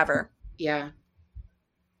mountains forever. Yeah.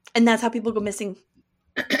 And that's how people go missing.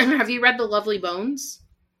 Have you read The Lovely Bones?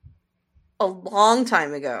 A long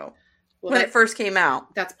time ago, when it first came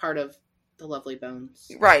out. That's part of The Lovely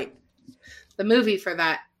Bones, right? The movie for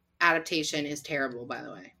that adaptation is terrible, by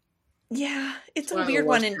the way. Yeah, it's a weird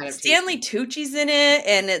one, and Stanley Tucci's in it,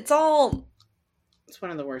 and it's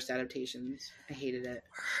one of the worst adaptations. I hated it.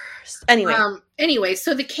 Anyway,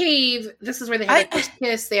 so the cave. This is where they have their first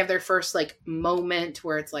kiss. They have their first moment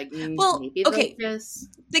where it's like, maybe they'll kiss.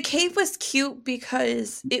 The cave was cute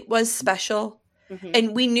because it was special,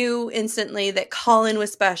 and we knew instantly that Colin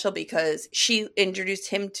was special because she introduced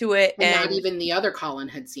him to it, and not even the other Colin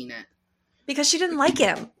had seen it because she didn't like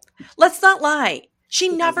him. Let's not lie. She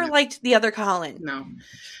never liked the other Colin. No.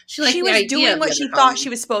 She was doing what she thought she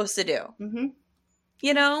was supposed to do.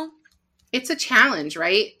 Mm-hmm. It's a challenge,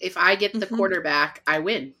 right? If I get the quarterback, I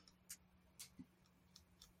win.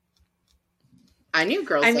 I knew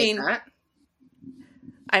girls like that.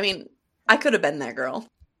 I mean, I could have been that girl.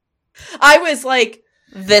 I was like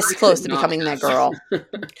this close to becoming that girl.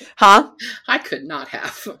 Huh? I could not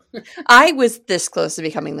have. I was this close to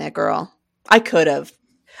becoming that girl. I could have.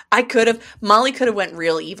 Molly could have went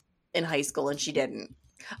real evil in high school, and she didn't.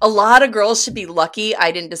 A lot of girls should be lucky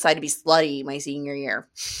I didn't decide to be slutty my senior year.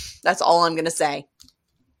 That's all I'm going to say.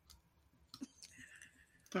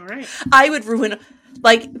 All right. I would ruin,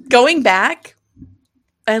 going back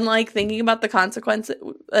and, thinking about the consequences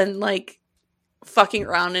and, fucking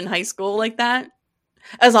around in high school like that.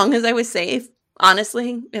 As long as I was safe,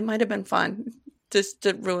 honestly, it might have been fun just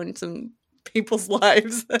to ruin some people's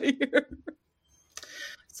lives that year.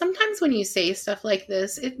 Sometimes when you say stuff like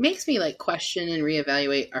this, it makes me question and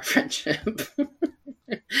reevaluate our friendship.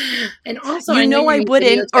 And also, I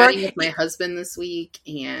wouldn't. Or with my husband this week,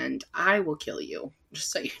 and I will kill you.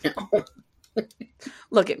 Just so you know.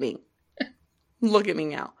 Look at me. Look at me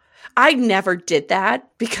now. I never did that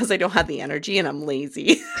because I don't have the energy and I'm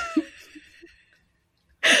lazy.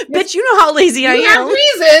 Bitch, you know how lazy I am. You have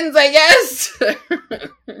reasons, I guess.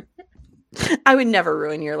 I would never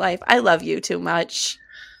ruin your life. I love you too much.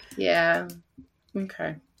 Yeah.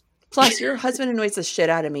 Okay. Plus, your husband annoys the shit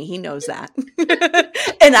out of me. He knows that.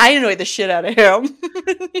 And I annoy the shit out of him.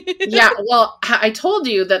 Yeah, well, I told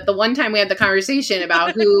you that the one time we had the conversation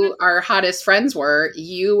about who our hottest friends were,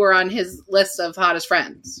 you were on his list of hottest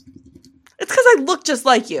friends. It's because I look just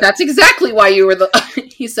like you. That's exactly why you were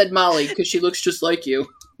he said Molly, because she looks just like you.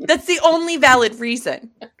 That's the only valid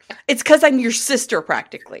reason. It's because I'm your sister,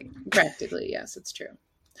 practically. Practically, yes, it's true.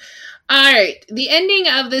 All right. The ending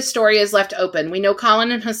of this story is left open. We know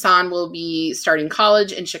Colin and Hassan will be starting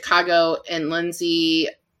college in Chicago, and Lindsay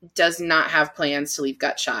does not have plans to leave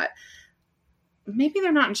Gutshot. Maybe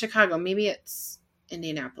they're not in Chicago. Maybe it's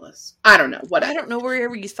Indianapolis. I don't know. Whatever. I don't know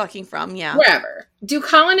wherever he's fucking from. Yeah. Wherever. Do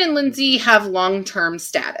Colin and Lindsay have long-term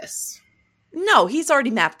status? No, he's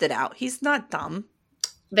already mapped it out. He's not dumb.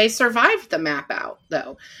 They survived the map out,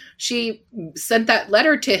 though. She sent that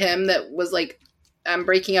letter to him that was like, I'm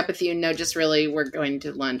breaking up with you. No, just really, we're going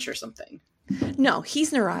to lunch or something. No,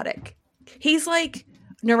 he's neurotic. He's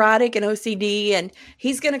neurotic and OCD, and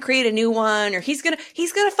he's going to create a new one, or he's going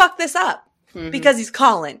to fuck this up because he's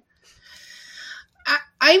Colin.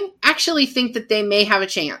 I actually think that they may have a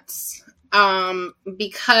chance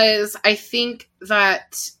because I think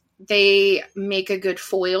that they make a good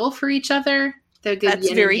foil for each other.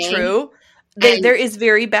 That's very true. There is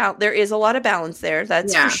a lot of balance there.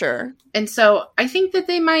 That's for sure. And so I think that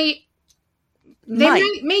they might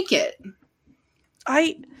make it.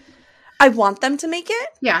 I want them to make it.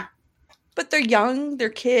 Yeah. But they're young. They're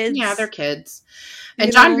kids. Yeah, they're kids.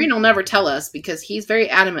 And John Green will never tell us because he's very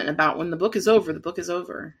adamant about when the book is over, the book is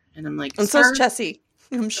over. And I'm like, and so is Chessie,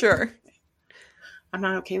 I'm sure. I'm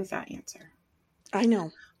not okay with that answer. I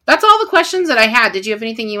know. That's all the questions that I had. Did you have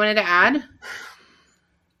anything you wanted to add?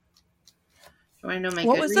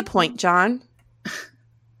 What was the point, John?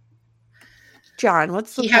 John,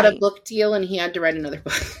 what's the point? He had a book deal and he had to write another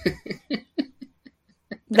book.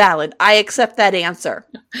 Valid. I accept that answer.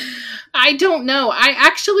 I don't know. I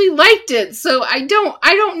actually liked it, so I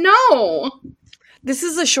don't know. This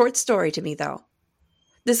is a short story to me, though.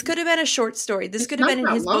 This could have been a short story. This could have been in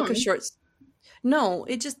his book of shorts. No,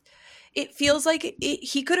 it feels like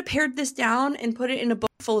he could have pared this down and put it in a book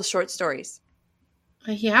full of short stories.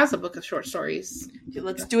 He has a book of short stories.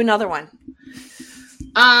 Let's do another one.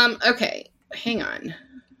 Okay. Hang on.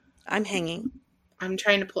 I'm hanging. I'm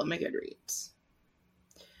trying to pull up my Goodreads.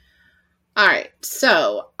 All right.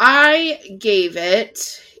 So I gave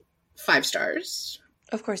it 5 stars.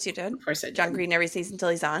 Of course you did. Of course I did. John Green never sees until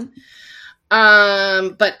he's on.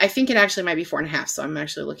 But I think it actually might be 4.5. So I'm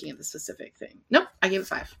actually looking at the specific thing. Nope. I gave it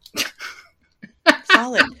 5.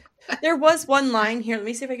 Solid. There was one line here. Let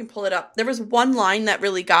me see if I can pull it up. There was one line that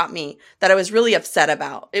really got me that I was really upset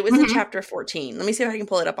about. It was in chapter 14. Let me see if I can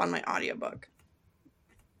pull it up on my audiobook.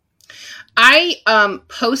 I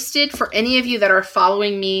posted, for any of you that are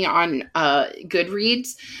following me on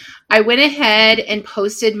Goodreads, I went ahead and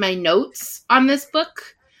posted my notes on this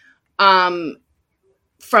book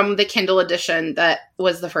from the Kindle edition. That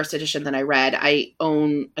was the first edition that I read. I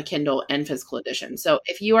own a Kindle and physical edition. So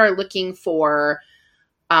if you are looking for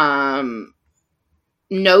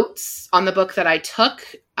notes on the book that I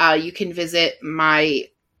took, you can visit my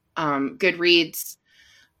Goodreads,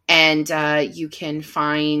 and you can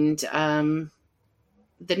find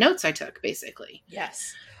the notes I took, basically.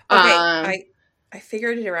 Yes. Okay, I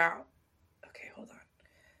figured it out. Okay, hold on.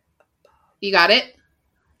 You got it?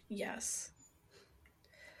 Yes.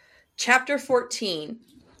 Chapter 14.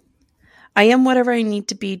 I am whatever I need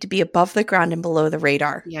to be above the ground and below the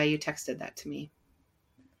radar. Yeah, you texted that to me.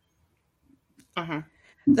 Uh-huh.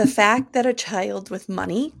 The fact that a child with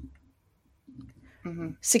money,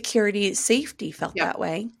 security, safety felt that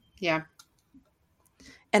way. Yeah.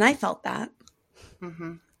 And I felt that.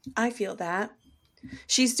 I feel that.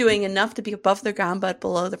 She's doing enough to be above the ground but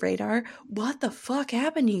below the radar. What the fuck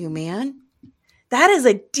happened to you, man? That is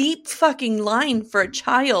a deep fucking line for a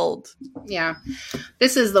child. Yeah.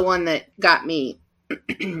 This is the one that got me.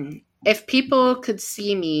 If people could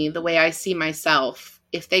see me the way I see myself,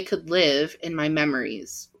 if they could live in my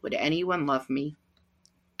memories, would anyone love me?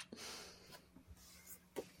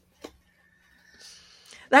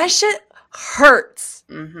 That shit hurts.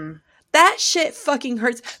 That shit fucking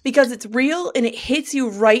hurts because it's real and it hits you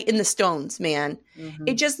right in the stones, man.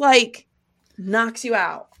 It just like knocks you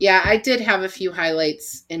out. Yeah, I did have a few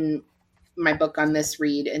highlights in my book on this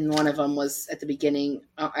read, and one of them was at the beginning,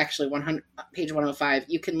 actually page 105.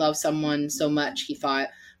 You can love someone so much, he thought,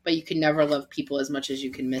 but you can never love people as much as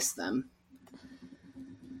you can miss them.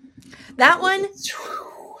 That one?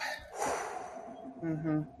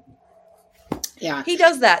 Yeah. He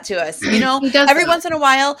does that to us, you know? Every once in a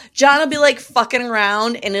while, John will be like fucking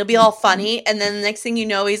around and it'll be all funny. And then the next thing you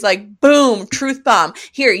know, he's like, boom, truth bomb.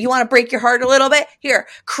 Here, you want to break your heart a little bit? Here,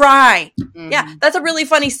 cry. Yeah, that's a really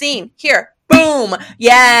funny scene. Here, boom.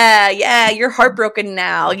 Yeah, you're heartbroken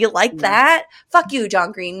now. You like that? Fuck you,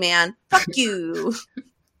 John Green, man. Fuck you.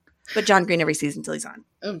 But John Green every season until he's on.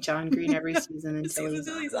 Oh, John Green every season until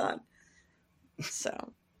he's on.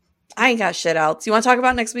 So, I ain't got shit else. You want to talk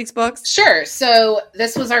about next week's books? Sure. So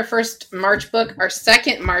this was our first March book, our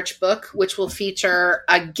second March book, which will feature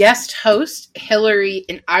a guest host, Hillary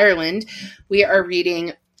in Ireland. We are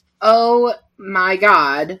reading, oh my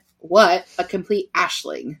God, what a complete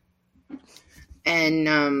ashling.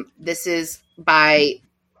 And this is by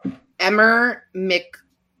Emer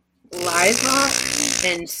McLizock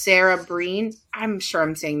and Sarah Breen. I'm sure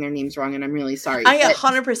I'm saying their names wrong, and I'm really sorry. I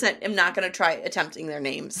 100% am not going to try attempting their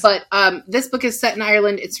names. But this book is set in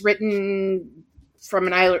Ireland. It's written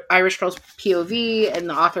from an Irish girl's POV, and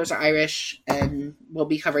the authors are Irish, and we'll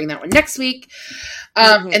be covering that one next week.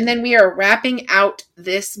 And then we are wrapping out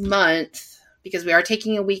this month, because we are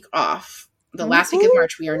taking a week off. The last week of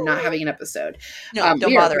March, we are not having an episode. No,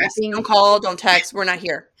 don't bother us. Don't call, don't text. We're not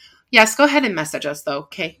here. Yes, go ahead and message us, though,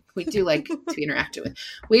 okay? We do like to be interactive with.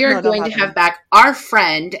 We are going to have back our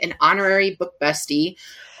friend and honorary book bestie,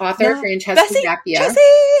 author Francesca Zappia.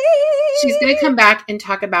 She's going to come back and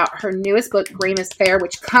talk about her newest book, Gremus Fair,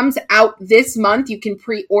 which comes out this month. You can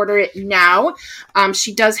pre-order it now.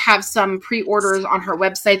 She does have some pre-orders on her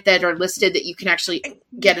website that are listed that you can actually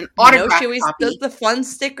get an autograph she always copy. Does the fun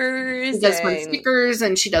stickers. She does fun stickers,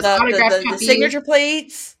 and she does autograph copies. The signature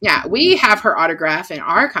plates. Yeah, we have her autograph in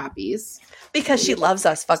our copies. Because she loves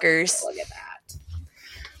us, fuckers. Look at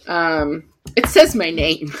that. It says my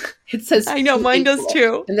name. It says I know, mine does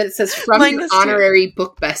too. And then it says from your honorary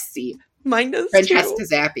book bestie. Mine does Francesca too.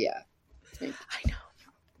 Zappia. I know.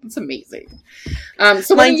 It's amazing.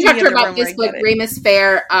 So when you talk to her about this book, Gremus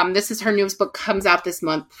Fair, this is her newest book, comes out this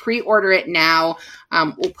month. Pre-order it now.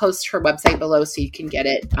 We'll post her website below so you can get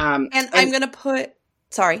it. And I'm going to put...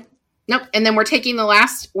 Sorry. Nope. And then we're taking the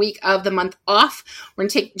last week of the month off. We're going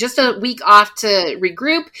to take just a week off to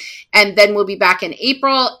regroup. And then we'll be back in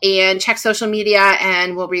April and check social media.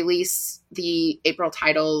 And we'll release the April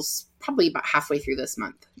titles probably about halfway through this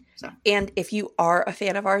month. And if you are a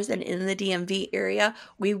fan of ours and in the DMV area,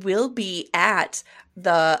 we will be at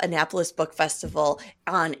the Annapolis Book Festival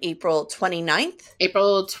on April 29th.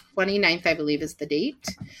 April 29th, I believe, is the date.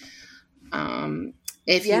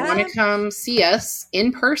 If you want to come see us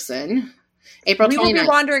in person, April 29th. We will be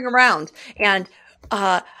wandering around. And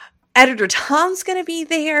Editor Tom's going to be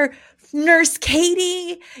there. Nurse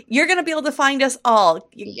Katie, you're going to be able to find us all.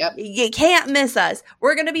 You can't miss us.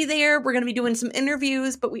 We're going to be there. We're going to be doing some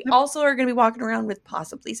interviews, but we also are going to be walking around with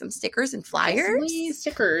possibly some stickers and flyers. Definitely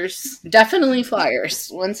stickers. Definitely flyers.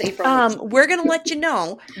 Once April. We're going to let you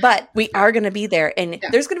know, but we are going to be there. And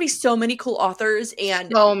there's going to be so many cool authors.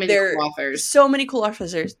 And so many cool authors. So many cool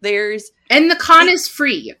authors. And the con is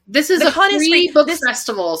free. This is a free book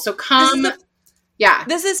festival. So come.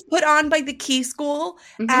 This is put on by the Key School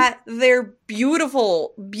at their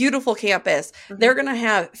beautiful, beautiful campus. Mm-hmm. They're going to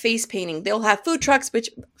have face painting. They'll have food trucks,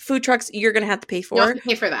 which food trucks you're going to have to pay for. You'll have to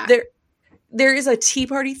pay for that. There is a tea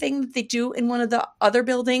party thing that they do in one of the other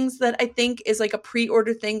buildings that I think is like a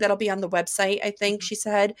pre-order thing that'll be on the website, I think she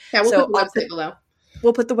said. Yeah, we'll put the website below.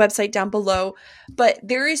 We'll put the website down below. But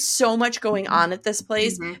there is so much going on at this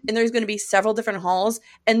place, and there's going to be several different halls.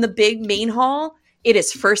 And the big main hall, it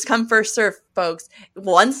is first come, first serve, folks.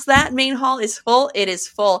 Once that main hall is full, it is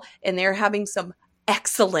full. And they're having some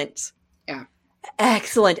excellent. And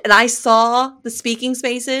I saw the speaking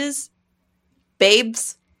spaces.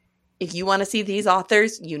 Babes, if you want to see these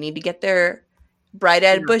authors, you need to get their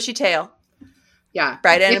bright-eyed bushy tail. Yeah.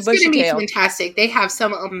 Bright-eyed bushy tail. It's going to be fantastic. They have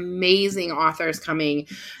some amazing authors coming.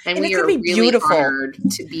 And we are really beautiful. Honored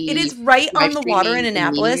to be. It is right on the water in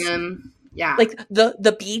Annapolis. Yeah. Like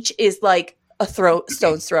the beach is like a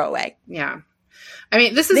stone's throw away. Yeah. I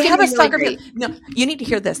mean, this is they have a soccer field. No, you need to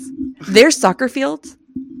hear this. Their soccer field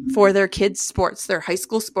for their kids' sports, their high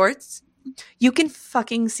school sports, you can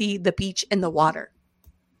fucking see the beach and the water.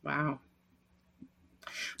 Wow.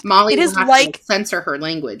 Molly will have to censor her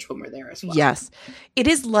language when we're there as well. Yes. It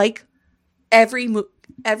is like every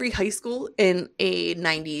high school in a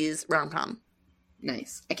 90s rom-com.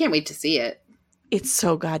 Nice. I can't wait to see it. It's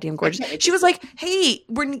so goddamn gorgeous. She was like, hey,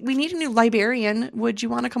 we need a new librarian. Would you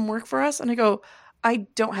want to come work for us? And I go, I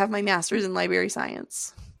don't have my master's in library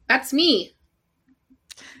science. That's me.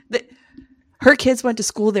 Her kids went to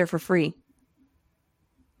school there for free.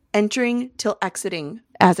 Entering till exiting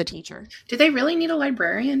as a teacher. Do they really need a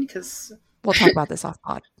librarian? Because we'll talk about this off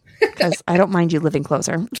pod. Because I don't mind you living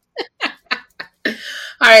closer.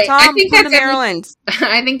 All right, Tom, I think that's Maryland.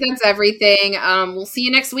 I think that's everything. We'll see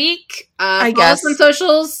you next week. I guess follow us on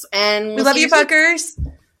socials, and we love you, fuckers.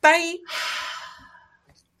 Bye.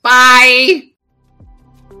 Bye.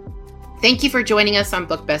 Thank you for joining us on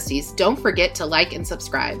Book Besties. Don't forget to like and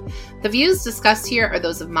subscribe. The views discussed here are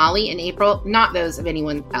those of Molly and April, not those of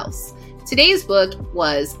anyone else. Today's book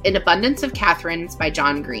was An Abundance of Catherines by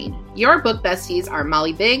John Green. Your book besties are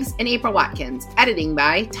Molly Biggs and April Watkins, editing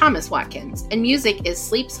by Thomas Watkins, and music is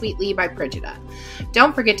Sleep Sweetly by Brigida.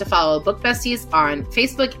 Don't forget to follow Book Besties on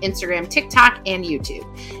Facebook, Instagram, TikTok, and YouTube.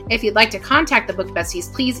 If you'd like to contact the Book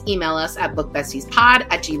Besties, please email us at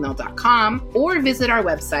bookbestiespod@gmail.com or visit our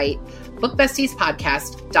website,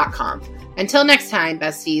 bookbestiespodcast.com. Until next time,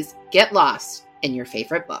 besties, get lost in your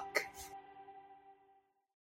favorite book.